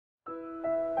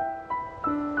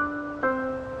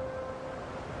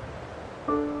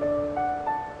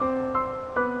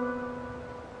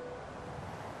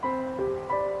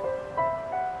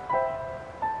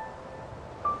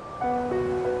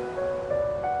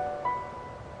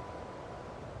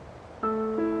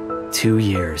2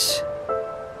 years.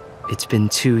 It's been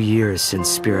 2 years since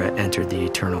Spirit entered the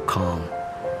Eternal Calm.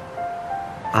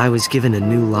 I was given a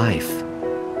new life.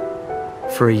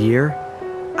 For a year,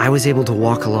 I was able to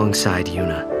walk alongside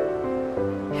Yuna.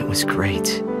 It was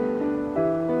great.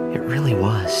 It really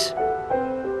was.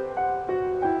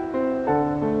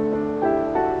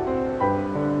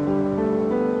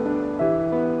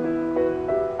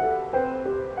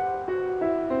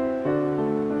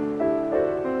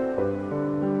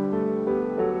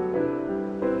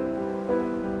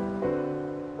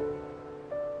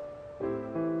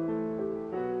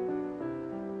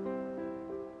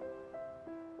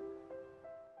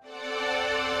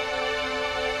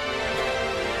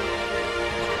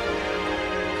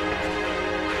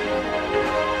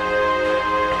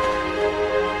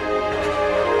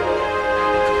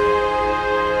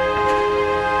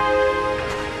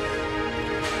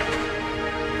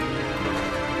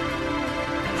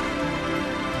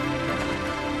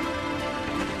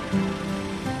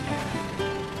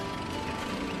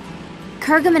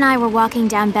 Kurgum and I were walking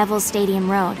down Bevel's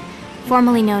Stadium Road,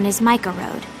 formerly known as Micah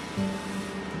Road.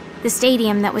 The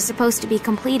stadium that was supposed to be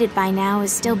completed by now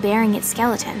is still bearing its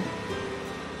skeleton.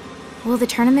 Will the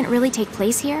tournament really take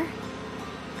place here?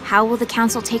 How will the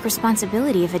council take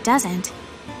responsibility if it doesn't?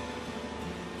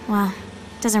 Well,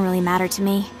 it doesn't really matter to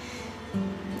me.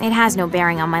 It has no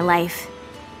bearing on my life.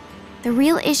 The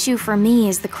real issue for me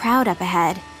is the crowd up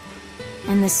ahead,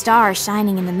 and the star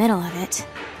shining in the middle of it.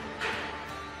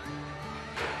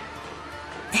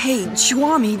 Hey,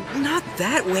 Chuami, not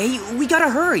that way. We gotta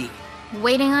hurry.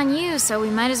 Waiting on you, so we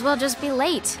might as well just be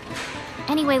late.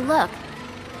 Anyway, look.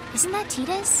 Isn't that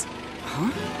Tidus? Huh?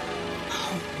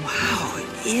 Oh, wow,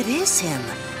 it is him.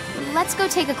 Let's go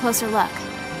take a closer look.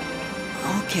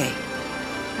 Okay.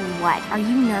 What, are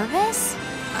you nervous?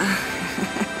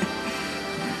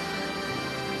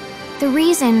 The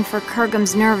reason for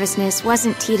Kurgum's nervousness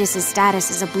wasn't Tidus' status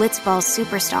as a Blitzball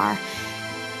superstar,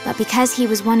 but because he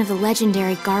was one of the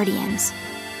legendary Guardians.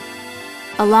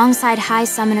 Alongside High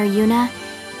Summoner Yuna,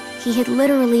 he had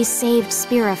literally saved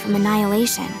Spira from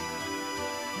annihilation.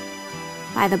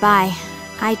 By the by,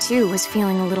 I too was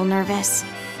feeling a little nervous.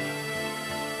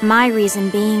 My reason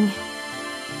being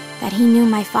that he knew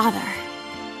my father.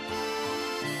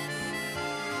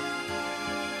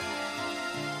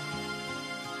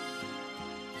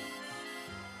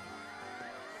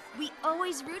 We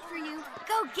always root for you.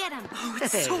 Go get him. Oh,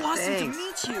 it's Hey, so awesome thanks.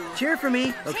 to meet you. Cheer for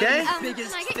me, okay? Can I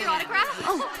get your autograph?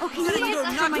 Oh, can No, you no, get no, for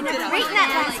my knock number it out. 8 in that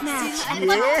last match?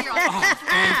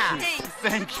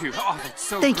 Thank you. Oh, that's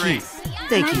so Thank great. you. Can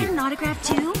Thank I get you. an autograph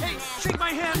too? Hey, shake my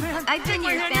hand, man. I've been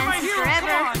your Shake fan my hand, you're my hero. forever.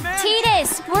 Come on, man.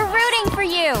 Tidus, we're rooting for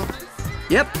you!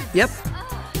 Yep.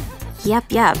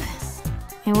 Yep.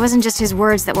 It wasn't just his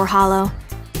words that were hollow.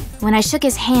 When I shook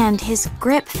his hand, his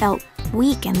grip felt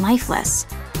weak and lifeless.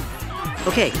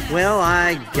 Okay, well,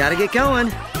 I gotta get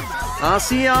going. I'll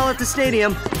see y'all at the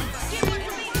stadium.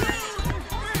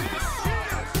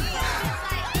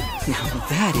 Now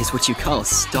that is what you call a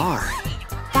star.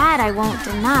 That I won't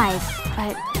deny,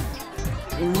 but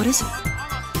What is it?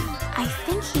 I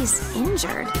think he's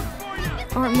injured.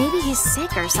 Or maybe he's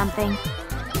sick or something.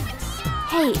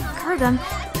 Hey, Kurgum,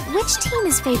 which team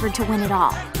is favored to win it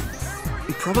all?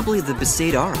 Probably the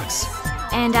Besaid Aurochs.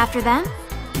 And after them?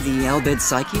 The Albed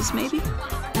Psyches, maybe?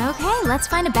 Okay, let's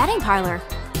find a betting parlor.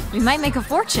 We might make a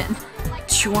fortune.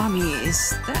 Chuami,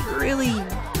 is that really...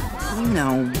 you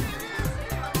know...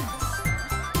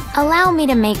 Allow me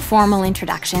to make formal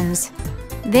introductions.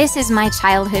 This is my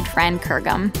childhood friend,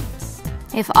 Kurgum.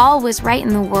 If all was right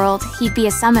in the world, he'd be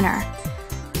a summoner.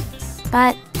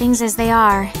 But things as they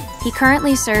are, he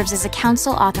currently serves as a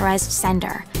council-authorized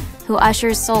sender, who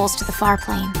ushers souls to the far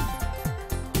plane.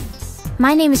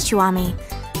 My name is Chuami,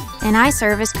 and I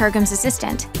serve as Kurgum's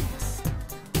assistant.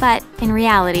 But in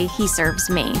reality, he serves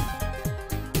me.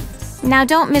 Now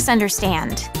don't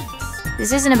misunderstand.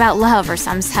 This isn't about love or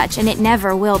some such, and it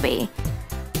never will be.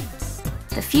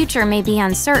 The future may be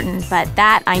uncertain, but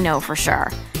that I know for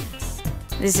sure.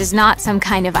 This is not some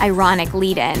kind of ironic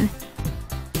lead-in.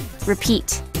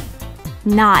 Repeat,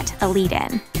 not a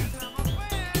lead-in.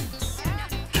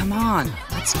 Come on,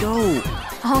 let's go.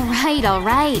 All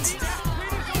right.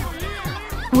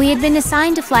 We had been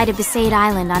assigned to fly to Besaid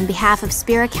Island on behalf of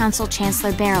Spirit Council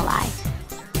Chancellor Barreleye.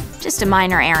 Just a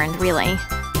minor errand, really.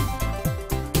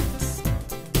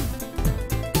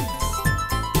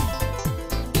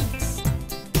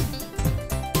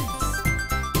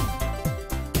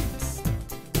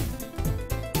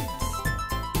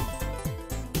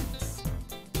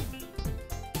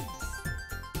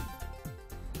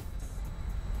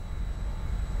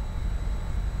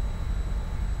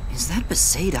 Is that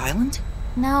Besaid Island?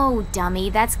 No, dummy,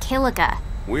 that's Kilika.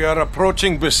 We are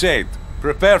approaching Besaid.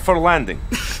 Prepare for landing.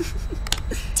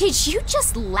 Did you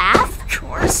just laugh? Of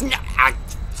course not.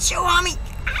 Kiwami,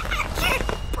 I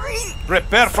can't breathe.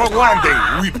 Prepare for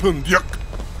landing, weapon yuck.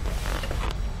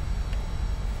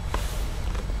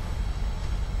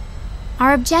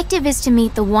 Our objective is to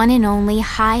meet the one and only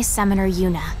High Summoner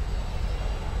Yuna.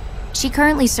 She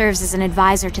currently serves as an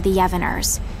advisor to the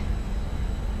Yevoners.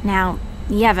 Now,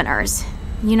 Yevoners,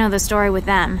 you know the story with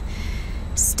them.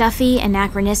 Stuffy,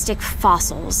 anachronistic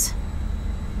fossils.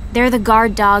 They're the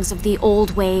guard dogs of the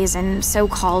old ways and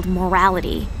so-called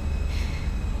morality.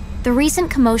 The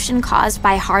recent commotion caused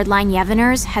by hardline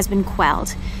Yevoners has been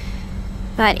quelled.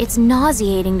 But it's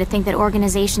nauseating to think that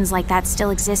organizations like that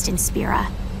still exist in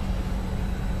Spira.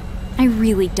 I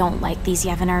really don't like these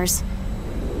Yevoners.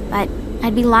 But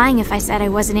I'd be lying if I said I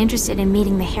wasn't interested in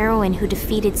meeting the heroine who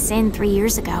defeated Sin 3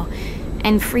 years ago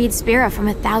and freed Spira from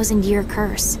a 1,000-year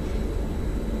curse.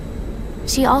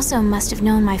 She also must have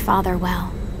known my father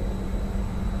well.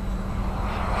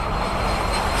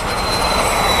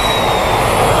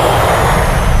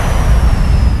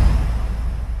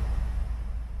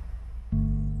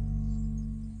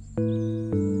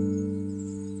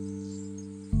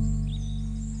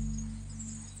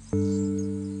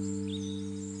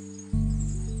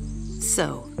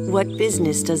 So, what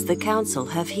business does the Council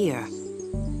have here?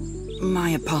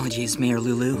 My apologies, Mayor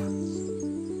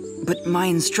Lulu. But my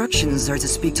instructions are to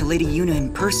speak to Lady Yuna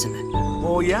in person.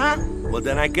 Oh yeah? Well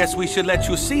then I guess we should let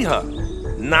you see her.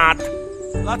 Not.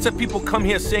 Lots of people come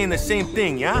here saying the same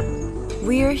thing, yeah?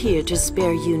 We're here to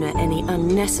spare Yuna any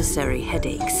unnecessary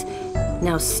headaches.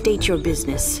 Now state your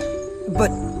business. But...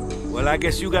 Well, I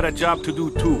guess you got a job to do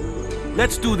too.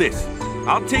 Let's do this.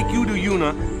 I'll take you to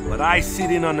Yuna, but I sit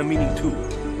in on the meeting too.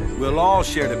 We'll all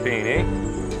share the pain, eh?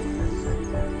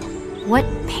 What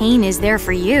pain is there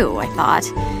for you, I thought.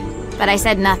 But I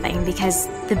said nothing because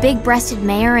the big-breasted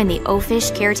mayor and the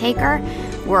oafish caretaker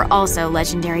were also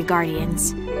legendary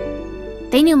guardians.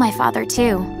 They knew my father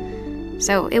too,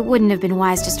 so it wouldn't have been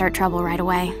wise to start trouble right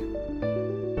away.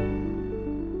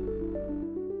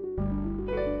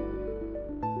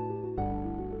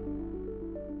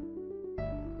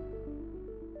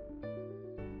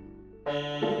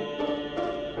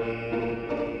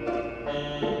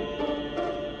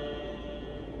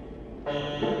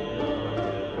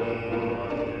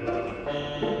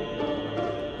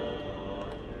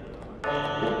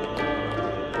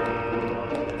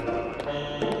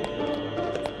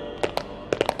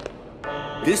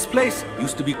 This place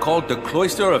used to be called the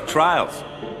Cloister of Trials.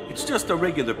 It's just a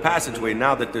regular passageway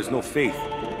now that there's no faith.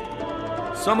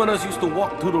 Summoners used to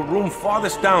walk to the room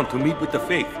farthest down to meet with the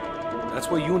faith. That's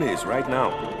where Yuna is right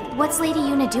now. What's Lady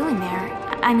Yuna doing there?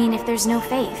 I mean, if there's no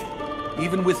faith.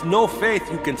 Even with no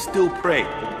faith, you can still pray.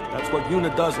 That's what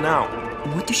Yuna does now.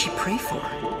 what does she pray for?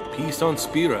 Peace on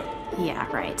Spira. Yeah,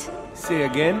 right. Say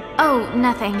again? Oh,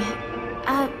 nothing.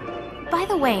 By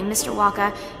the way, Mr.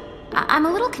 Waka, I'm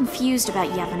a little confused about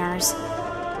Yevoners.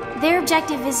 Their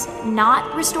objective is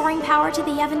not restoring power to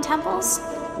the Yevon temples?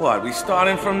 What, we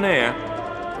starting from there?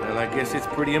 Well, I guess it's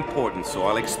pretty important, so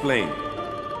I'll explain.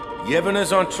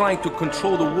 Yevoners aren't trying to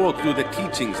control the world through the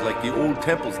teachings like the old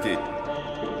temples did.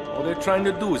 All they're trying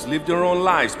to do is live their own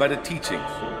lives by the teachings.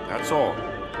 That's all.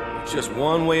 It's just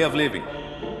one way of living.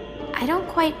 I don't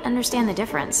quite understand the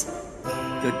difference.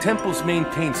 The temples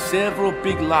maintain several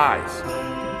big lies.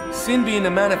 Sin being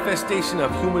a manifestation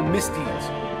of human misdeeds,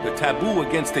 the taboo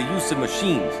against the use of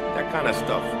machines, that kind of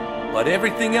stuff. But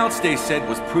everything else they said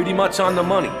was pretty much on the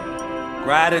money.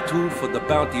 Gratitude for the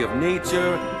bounty of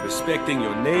nature, respecting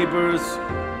your neighbors.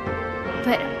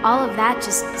 But all of that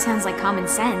just sounds like common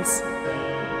sense.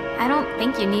 I don't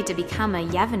think you need to become a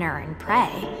Yevoner and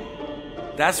pray.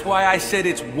 That's why I said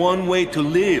it's one way to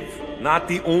live, not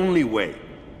the only way.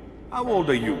 How old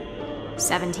are you?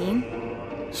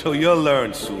 17? So you'll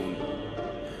learn soon.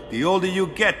 The older you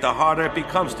get, the harder it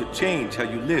becomes to change how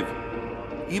you live.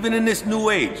 Even in this new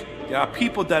age, there are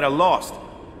people that are lost.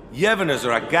 Yevoners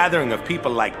are a gathering of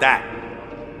people like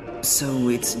that. So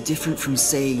it's different from,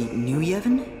 say, New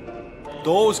Yevon?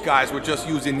 Those guys were just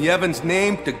using Yevon's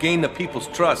name to gain the people's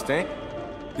trust, eh?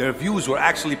 Their views were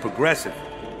actually progressive.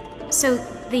 So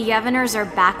the Yevoners are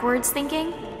backwards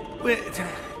thinking? Wait,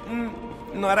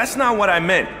 no, that's not what I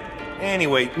meant.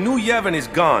 Anyway, New Yevon is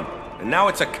gone, and now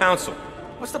it's a council.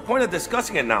 What's the point of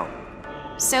discussing it now?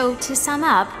 So, to sum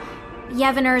up,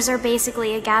 Yevoners are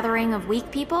basically a gathering of weak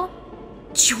people?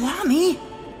 Chiwami!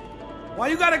 Why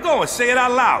you gotta go and say it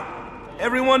out loud?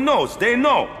 Everyone knows, they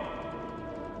know.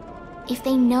 If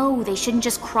they know, they shouldn't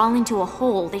just crawl into a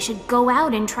hole. They should go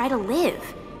out and try to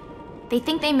live. They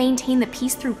think they maintain the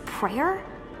peace through prayer?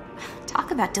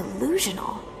 Talk about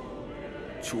delusional.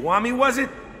 Chuami, was it?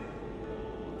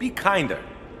 Be kinder.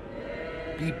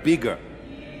 Be bigger.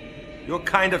 Your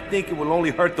kind of thinking will only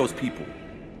hurt those people.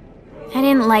 I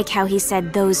didn't like how he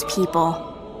said "those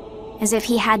people," as if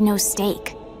he had no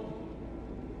stake.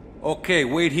 Okay,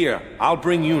 wait here. I'll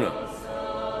bring Yuna.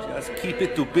 Just keep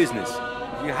it to business.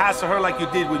 If you hassle her like you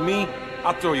did with me,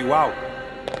 I'll throw you out.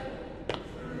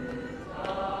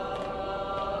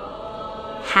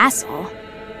 Hassle?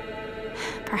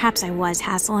 Perhaps I was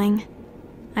hassling.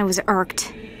 I was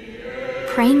irked.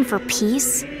 Praying for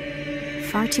peace?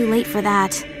 Far too late for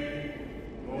that.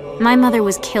 My mother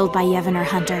was killed by Yevner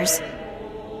hunters.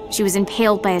 She was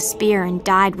impaled by a spear and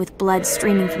died with blood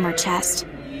streaming from her chest.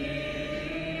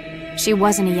 She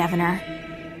wasn't a Yevner,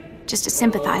 just a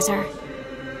sympathizer.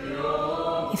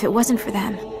 If it wasn't for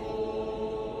them...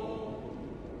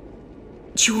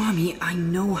 Chuami, I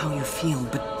know how you feel,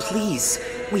 but please,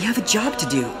 we have a job to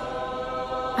do.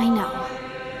 I know.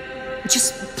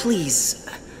 Just please.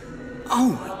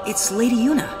 Oh, it's Lady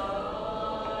Yuna.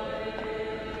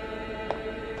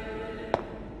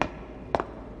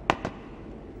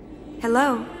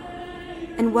 Hello,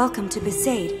 and welcome to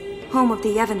Besaid, home of the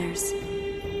Yevners.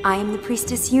 I am the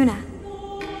priestess Yuna.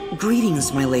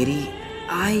 Greetings, my lady.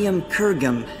 I am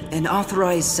Kurgum, an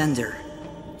authorized sender.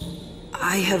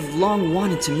 I have long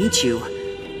wanted to meet you,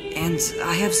 and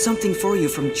I have something for you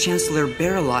from Chancellor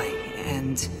Baralai,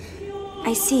 and...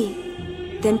 I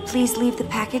see. Then please leave the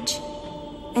package,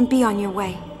 and be on your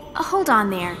way. Hold on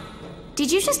there.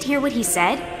 Did you just hear what he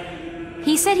said?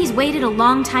 He said he's waited a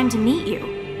long time to meet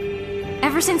you.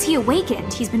 Ever since he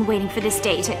awakened, he's been waiting for this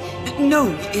day to...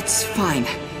 No, it's fine.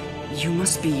 You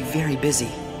must be very busy.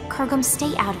 Kurgum,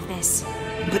 stay out of this.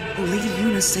 But Lady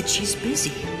Yuna said she's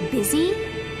busy. Busy?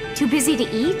 Too busy to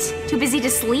eat? Too busy to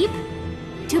sleep?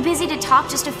 Too busy to talk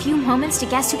just a few moments to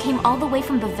guests who came all the way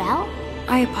from Bavel?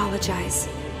 I apologize.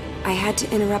 I had to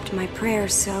interrupt my prayer,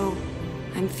 so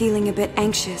I'm feeling a bit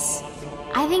anxious.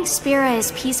 I think Spira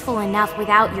is peaceful enough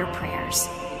without your prayers.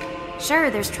 Sure,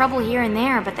 there's trouble here and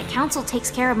there, but the council takes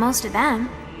care of most of them.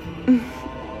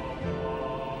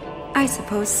 I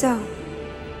suppose so.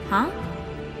 Huh?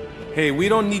 Hey, we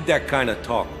don't need that kind of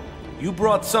talk. You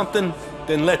brought something,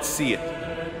 then let's see it.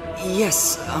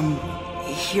 Yes,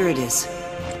 here it is.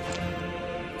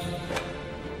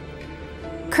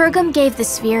 Kurgum gave the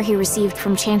sphere he received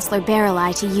from Chancellor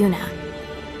Baralai to Yuna.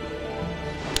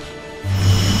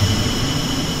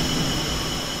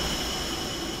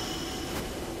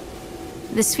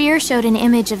 The sphere showed an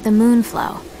image of the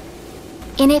moonflow.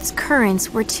 In its currents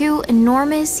were two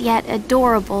enormous yet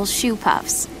adorable shoe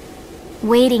puffs,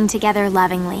 wading together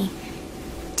lovingly,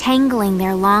 tangling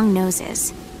their long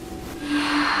noses.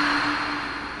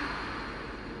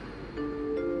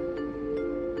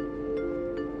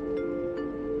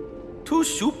 Two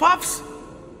shoe puffs?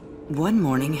 One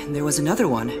morning, there was another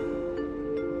one.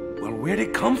 Well, where'd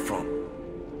it come from?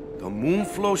 The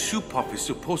Moonflow shoe puff is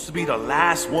supposed to be the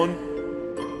last one?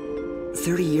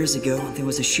 30 years ago, there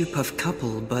was a shoe puff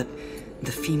couple, but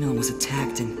the female was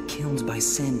attacked and killed by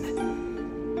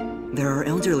Sin. There are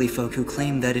elderly folk who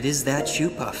claim that it is that shoe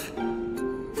puff.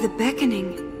 The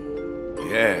beckoning.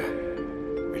 Yeah,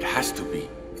 it has to be.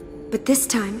 But this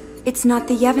time, it's not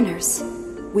the Yevners.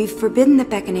 We've forbidden the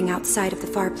beckoning outside of the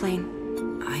far plane.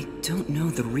 I don't know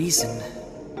the reason,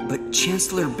 but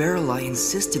Chancellor Baralai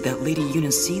insisted that Lady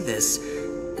Yuna see this,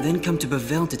 then come to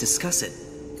Bavel to discuss it.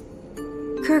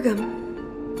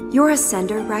 Kurgum, you're a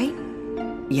sender, right?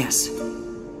 Yes.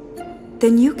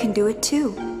 Then you can do it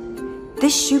too.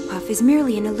 This shoe puff is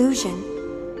merely an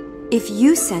illusion. If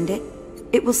you send it,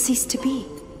 it will cease to be.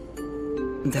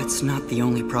 That's not the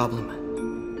only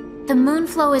problem. The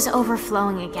moonflow is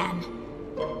overflowing again.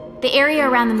 The area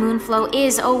around the moonflow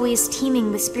is always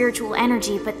teeming with spiritual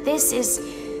energy, but this is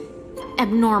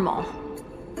abnormal.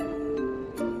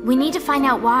 We need to find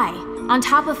out why, on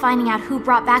top of finding out who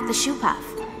brought back the shoe puff.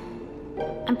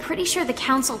 I'm pretty sure the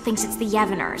council thinks it's the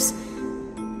Yevners.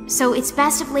 So it's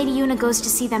best if Lady Yuna goes to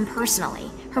see them personally.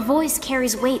 Her voice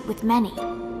carries weight with many.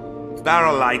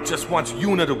 Baralai just wants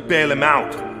Yuna to bail him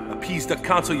out. Appease the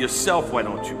council yourself, why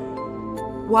don't you?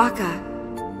 Waka.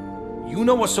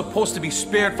 Yuna was supposed to be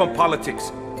spared from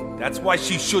politics. That's why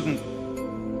she shouldn't...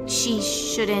 She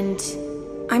shouldn't...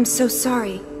 I'm so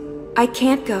sorry. I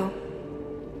can't go.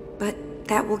 But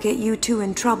that will get you two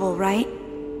in trouble, right?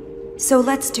 So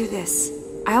let's do this.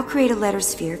 I'll create a letter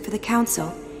sphere for the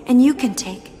council, and you can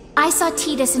take... I saw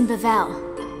Titus in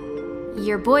Bavel.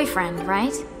 Your boyfriend,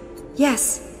 right?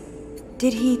 Yes.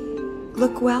 Did he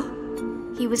look well?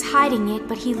 He was hiding it,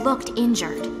 but he looked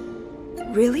injured.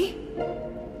 Really?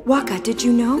 Waka, did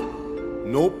you know?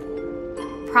 Nope.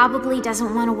 Probably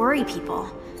doesn't want to worry people.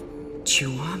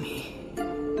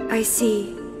 Chiwami. I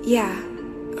see. Yeah.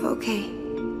 Okay.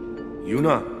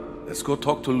 Yuna, let's go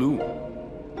talk to Lou.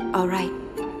 All right.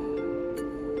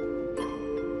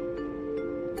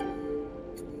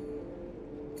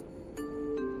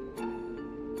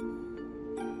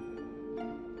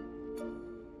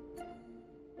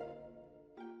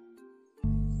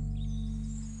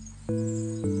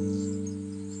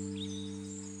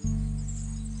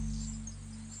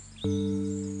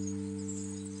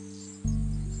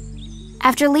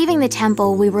 After leaving the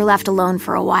temple, we were left alone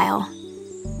for a while.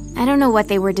 I don't know what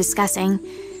they were discussing,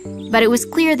 but it was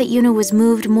clear that Yuna was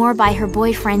moved more by her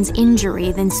boyfriend's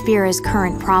injury than Spira's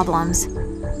current problems.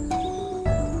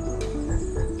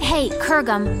 Hey,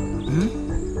 Kurgum.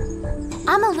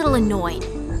 I'm a little annoyed.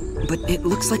 But it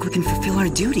looks like we can fulfill our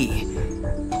duty.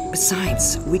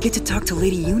 Besides, we get to talk to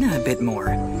Lady Yuna a bit more.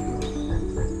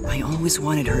 I always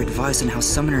wanted her advice on how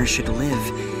summoners should live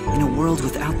in a world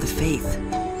without the faith.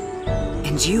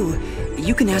 And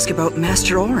you can ask about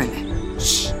Master Orin.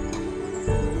 Shh.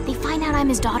 They find out I'm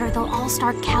his daughter, they'll all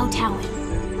start kowtowing.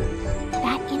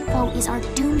 That info is our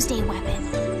doomsday weapon.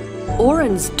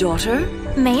 Orin's daughter?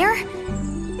 Mayor?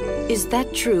 Is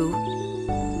that true?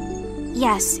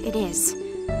 Yes, it is.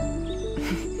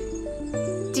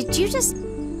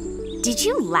 Did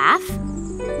you laugh?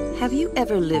 Have you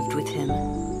ever lived with him?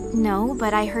 No,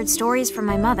 but I heard stories from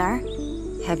my mother.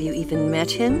 Have you even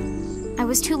met him? I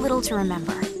was too little to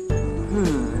remember.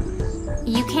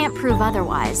 You can't prove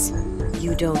otherwise.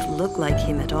 You don't look like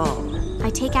him at all. I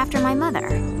take after my mother.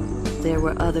 There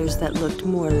were others that looked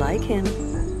more like him.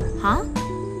 Huh?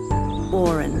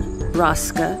 Orin,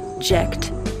 Raska,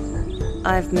 Jekt.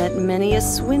 I've met many a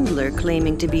swindler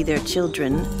claiming to be their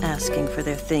children, asking for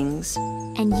their things.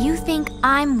 And you think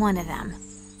I'm one of them?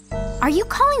 Are you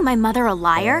calling my mother a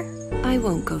liar? I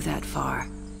won't go that far.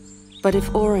 But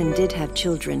if Orin did have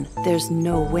children, there's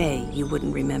no way you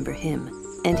wouldn't remember him,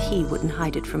 and he wouldn't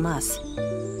hide it from us.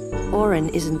 Orin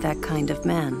isn't that kind of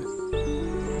man.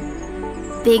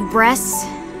 Big breasts,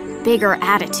 bigger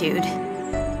attitude.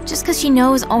 Just because she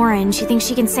knows Orin, she thinks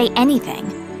she can say anything.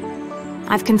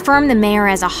 I've confirmed the mayor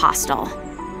as a hostile,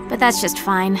 but that's just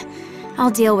fine. I'll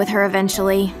deal with her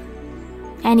eventually.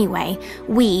 Anyway,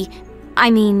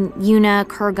 Yuna,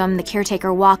 Kurgum, the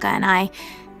caretaker Waka, and I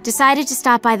decided to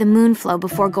stop by the Moonflow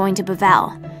before going to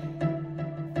Bavel.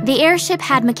 The airship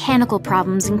had mechanical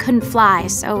problems and couldn't fly,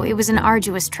 so it was an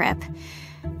arduous trip.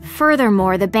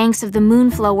 Furthermore, the banks of the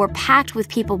Moonflow were packed with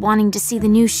people wanting to see the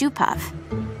new shoe puff.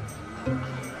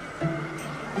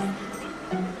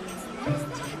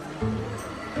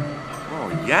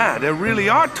 Oh yeah, there really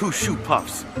are 2 shoe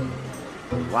puffs.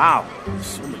 Wow, there's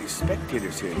so many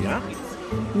spectators here, yeah?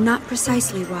 Not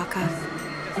precisely, Waka.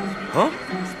 Huh?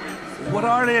 What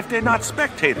are they if they're not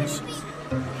spectators?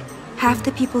 Half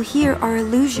the people here are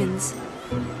illusions.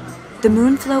 The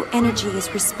Moonflow energy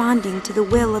is responding to the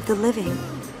will of the living.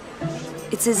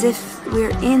 It's as if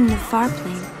we're in the far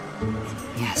plane.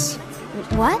 Yes.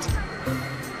 What?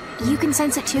 You can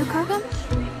sense it too, Kurgum?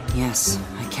 Yes,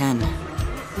 I can.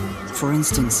 For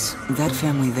instance, that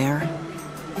family there.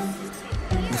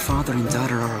 The father and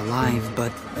daughter are alive,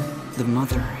 but the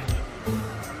mother...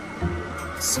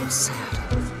 so sad.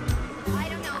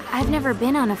 I've never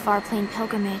been on a far plane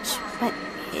pilgrimage, but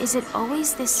is it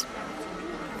always this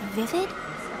vivid?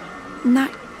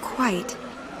 Not quite.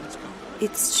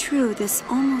 It's true, this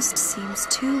almost seems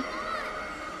too...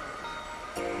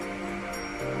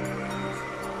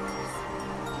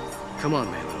 Come on,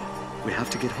 Melo. We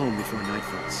have to get home before night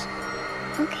falls.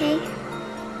 Okay.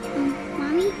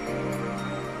 Mommy?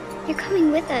 You're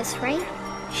coming with us, right?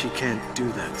 She can't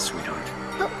do that, sweetheart.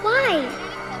 But why?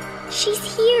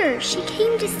 She's here. She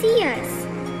came to see us.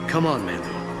 Come on,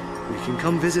 Melo. We can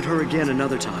come visit her again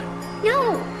another time.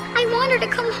 No! I want her to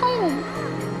come home.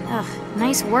 Ugh,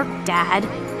 nice work, Dad.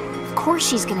 Of course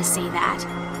she's gonna say that.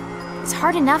 It's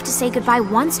hard enough to say goodbye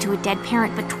once to a dead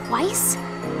parent, but twice?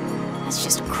 That's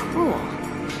just cruel.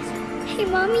 Hey,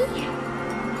 Mommy?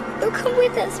 You'll come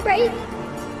with us, right?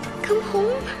 Come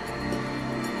home?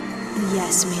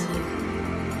 Yes,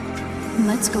 Melu.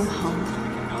 Let's go home.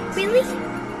 Really?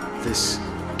 This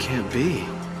can't be.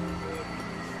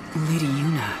 Lady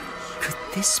Yuna, could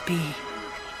this be...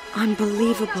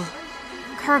 unbelievable.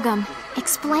 Kurgum,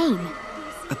 explain.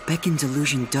 A beckon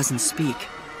delusion doesn't speak.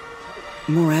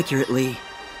 More accurately,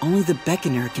 only the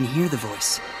beckoner can hear the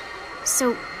voice.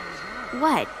 So,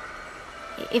 what?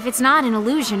 If it's not an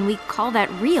illusion, we call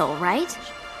that real, right?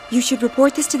 You should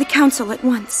report this to the council at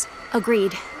once.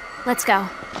 Agreed. Let's go.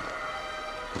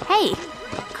 Hey,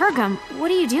 Kurgum, what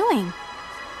are you doing?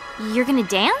 You're gonna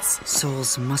dance?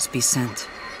 Souls must be sent.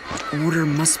 Order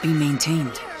must be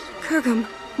maintained. Kurgum,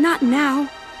 not now.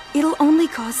 It'll only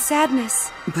cause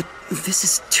sadness. But this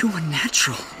is too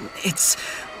unnatural. It's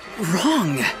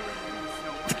wrong.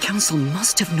 The council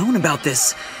must have known about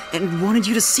this and wanted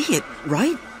you to see it,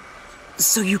 right?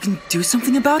 So you can do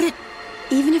something about it?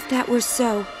 Even if that were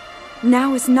so,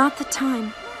 now is not the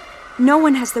time. No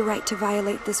one has the right to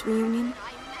violate this reunion.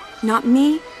 Not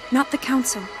me, not the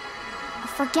council.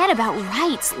 Forget about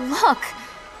rights.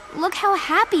 Look how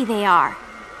happy they are.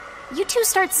 You two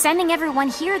start sending everyone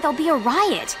here, there'll be a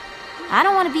riot. I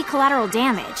don't want to be collateral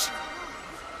damage.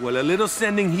 Well, a little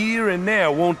sending here and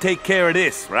there won't take care of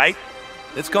this, right?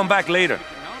 Let's come back later.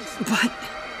 But...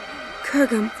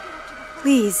 Kurgum,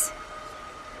 please.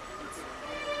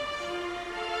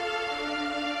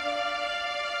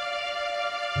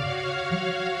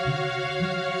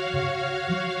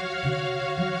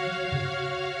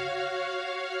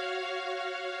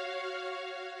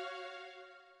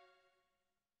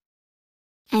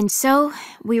 And so,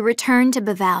 we return to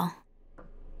Bavel.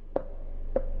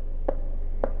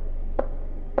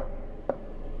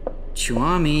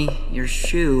 Chuami, your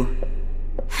shoe.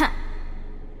 Huh.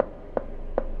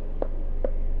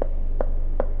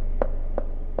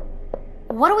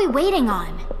 What are we waiting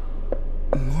on?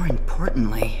 More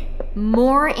importantly...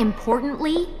 More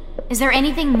importantly? Is there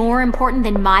anything more important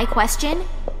than my question?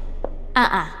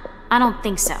 I don't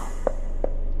think so.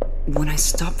 When I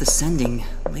stopped the sending,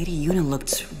 Lady Yuna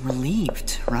looked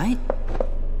relieved, right?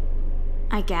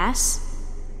 I guess.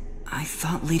 I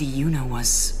thought Lady Yuna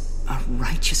was a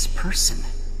righteous person.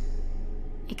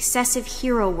 Excessive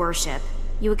hero worship.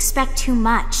 You expect too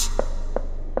much.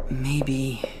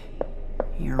 Maybe...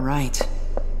 you're right.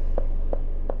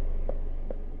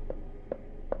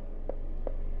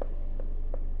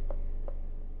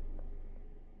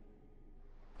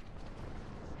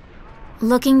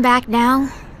 Looking back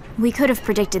now, we could have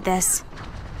predicted this.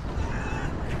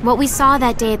 What we saw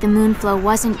that day at the Moonflow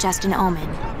wasn't just an omen.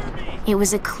 It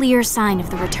was a clear sign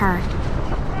of the return.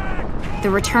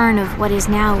 The return of what is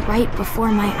now right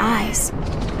before my eyes.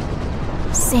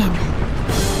 Sin.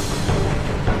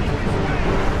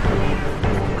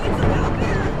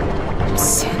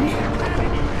 Sin?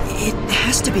 It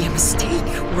has to be a mistake,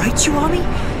 right, Chuami?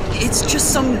 It's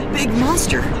just some big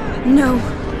monster. No.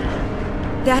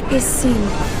 That is sin.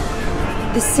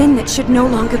 The sin that should no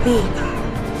longer be.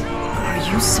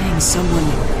 Are you saying someone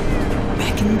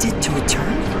beckoned it to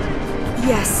return?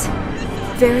 Yes.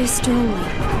 Very strongly.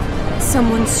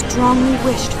 Someone strongly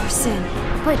wished for sin.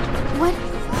 But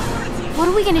what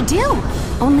are we gonna do?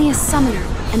 Only a summoner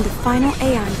and the final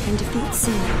Aeon can defeat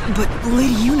sin. But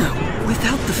Lady Yuna,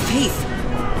 without the faith...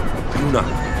 Yuna,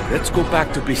 let's go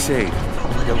back to Besaid.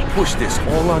 They'll push this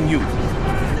all on you.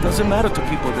 It doesn't matter to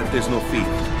people that there's no faith.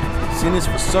 Sin is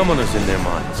for summoners in their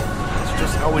minds. It's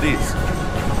just how it is.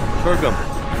 Kurgum,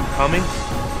 you coming?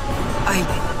 I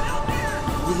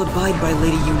will abide by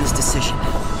Lady Yuna's decision.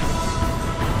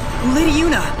 Lady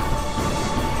Yuna!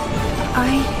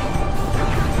 I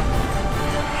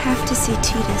have to see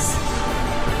Tidus.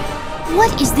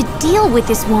 What is the deal with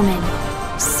this woman?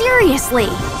 Seriously!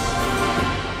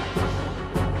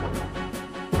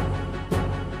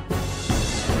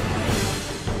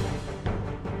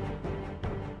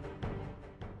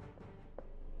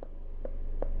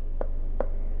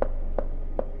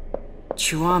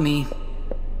 Chuami...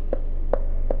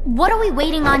 What are we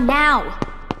waiting on now?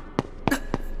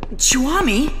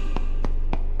 Chuami?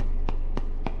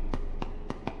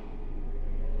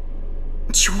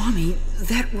 Chuami,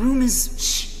 that room is...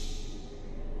 Shh.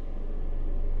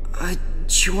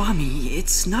 Chuami,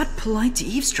 it's not polite to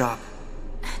eavesdrop.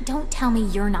 Don't tell me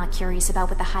you're not curious about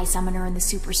what the High Summoner and the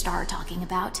Superstar are talking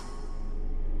about.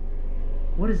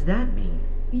 What does that mean?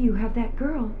 You have that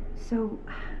girl, so...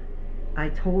 I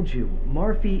told you,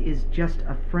 Marfi is just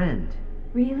a friend.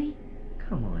 Really?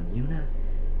 Come on, Yuna.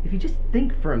 If you just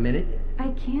think for a minute... I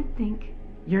can't think.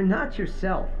 You're not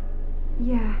yourself.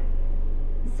 Yeah.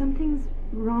 Something's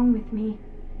wrong with me.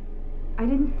 I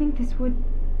didn't think this would...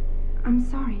 I'm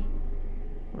sorry.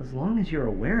 Well, as long as you're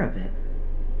aware of it.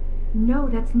 No,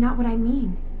 that's not what I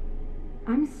mean.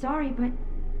 I'm sorry, but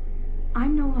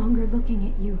I'm no longer looking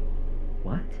at you.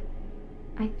 What?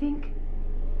 I think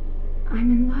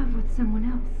I'm in love with someone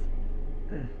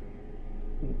else.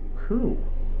 Who?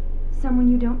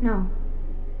 Someone you don't know.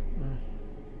 Well,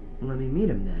 let me meet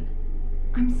him then.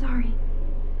 I'm sorry.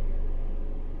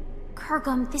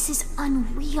 Kurgum, this is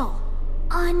unreal.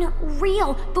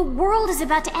 Unreal! The world is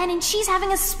about to end and she's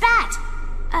having a spat!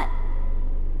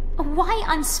 Why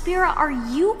on Spira are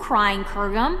you crying,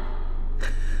 Kurgum?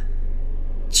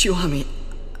 Chuami,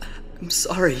 I'm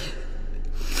sorry.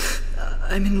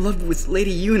 I'm in love with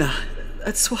Lady Yuna.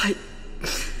 That's why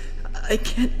I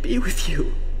can't be with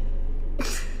you.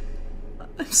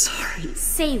 I'm sorry.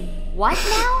 Say what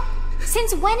now?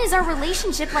 Since when is our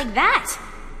relationship like that?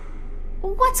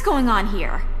 What's going on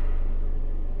here?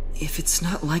 If it's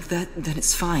not like that, then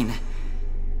it's fine.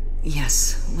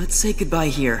 Yes, let's say goodbye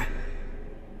here.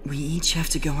 We each have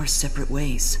to go our separate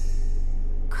ways.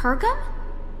 Kurgum?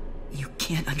 You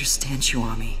can't understand,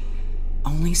 Kiwami.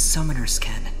 Only summoners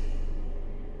can.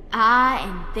 Ah,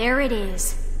 and there it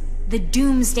is. The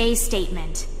Doomsday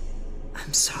Statement.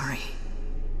 I'm sorry.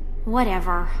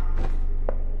 Whatever.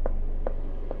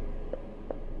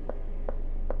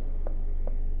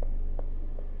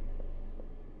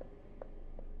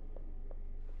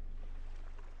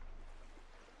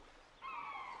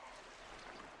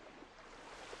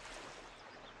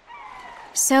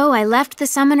 So I left the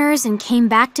summoners and came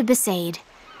back to Besaid.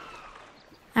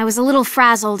 I was a little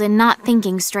frazzled and not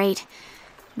thinking straight,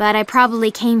 but I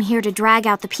probably came here to drag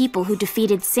out the people who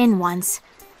defeated Sin once.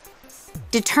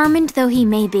 Determined though he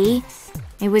may be,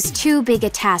 it was too big a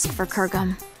task for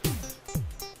Kurgum.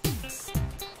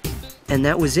 And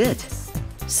that was it.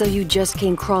 So you just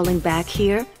came crawling back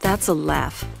here? That's a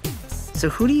laugh. So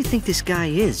who do you think this guy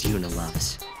is Yuna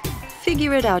loves?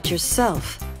 Figure it out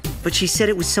yourself. But she said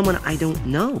it was someone I don't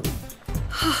know.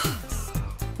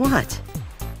 What?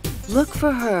 Look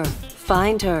for her,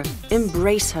 find her,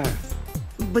 embrace her.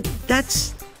 But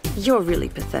that's... You're really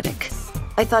pathetic.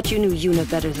 I thought you knew Yuna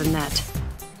better than that.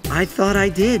 I thought I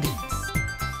did.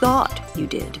 Thought you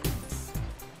did.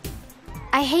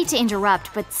 I hate to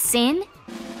interrupt, but Sin?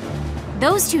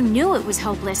 Those two knew it was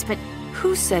hopeless, but...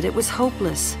 Who said it was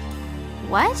hopeless?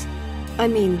 What? I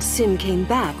mean, Sin came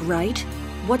back, right?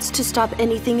 What's to stop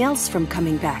anything else from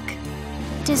coming back?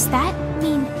 Does that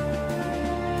mean...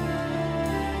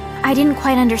 I didn't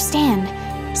quite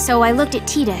understand, so I looked at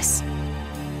Tidus.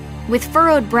 With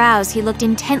furrowed brows, he looked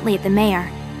intently at the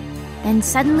mayor, then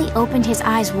suddenly opened his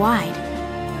eyes wide.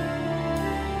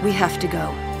 We have to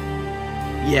go.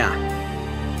 Yeah.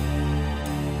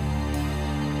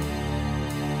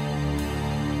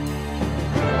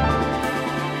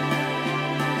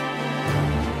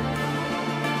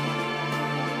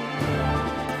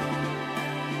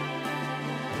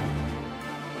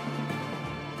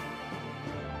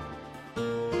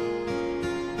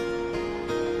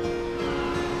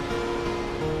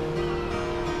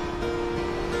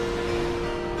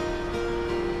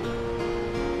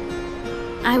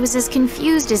 I was as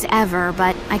confused as ever,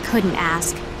 but I couldn't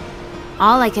ask.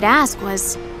 All I could ask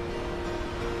was...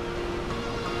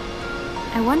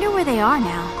 I wonder where they are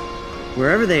now.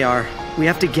 Wherever they are, we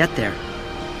have to get there.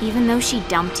 Even though she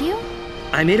dumped you?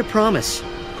 I made a promise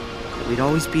that we'd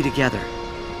always be together.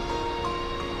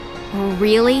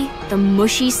 Really? The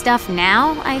mushy stuff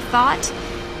now, I thought?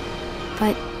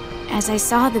 But as I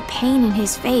saw the pain in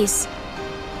his face,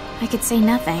 I could say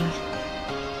nothing.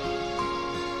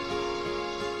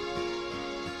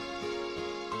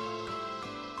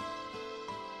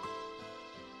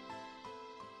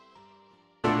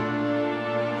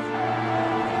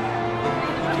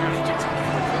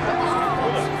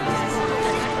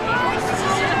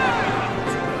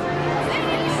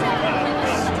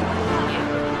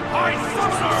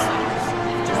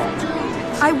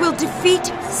 I will defeat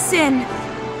Sin.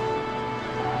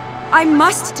 I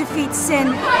must defeat Sin.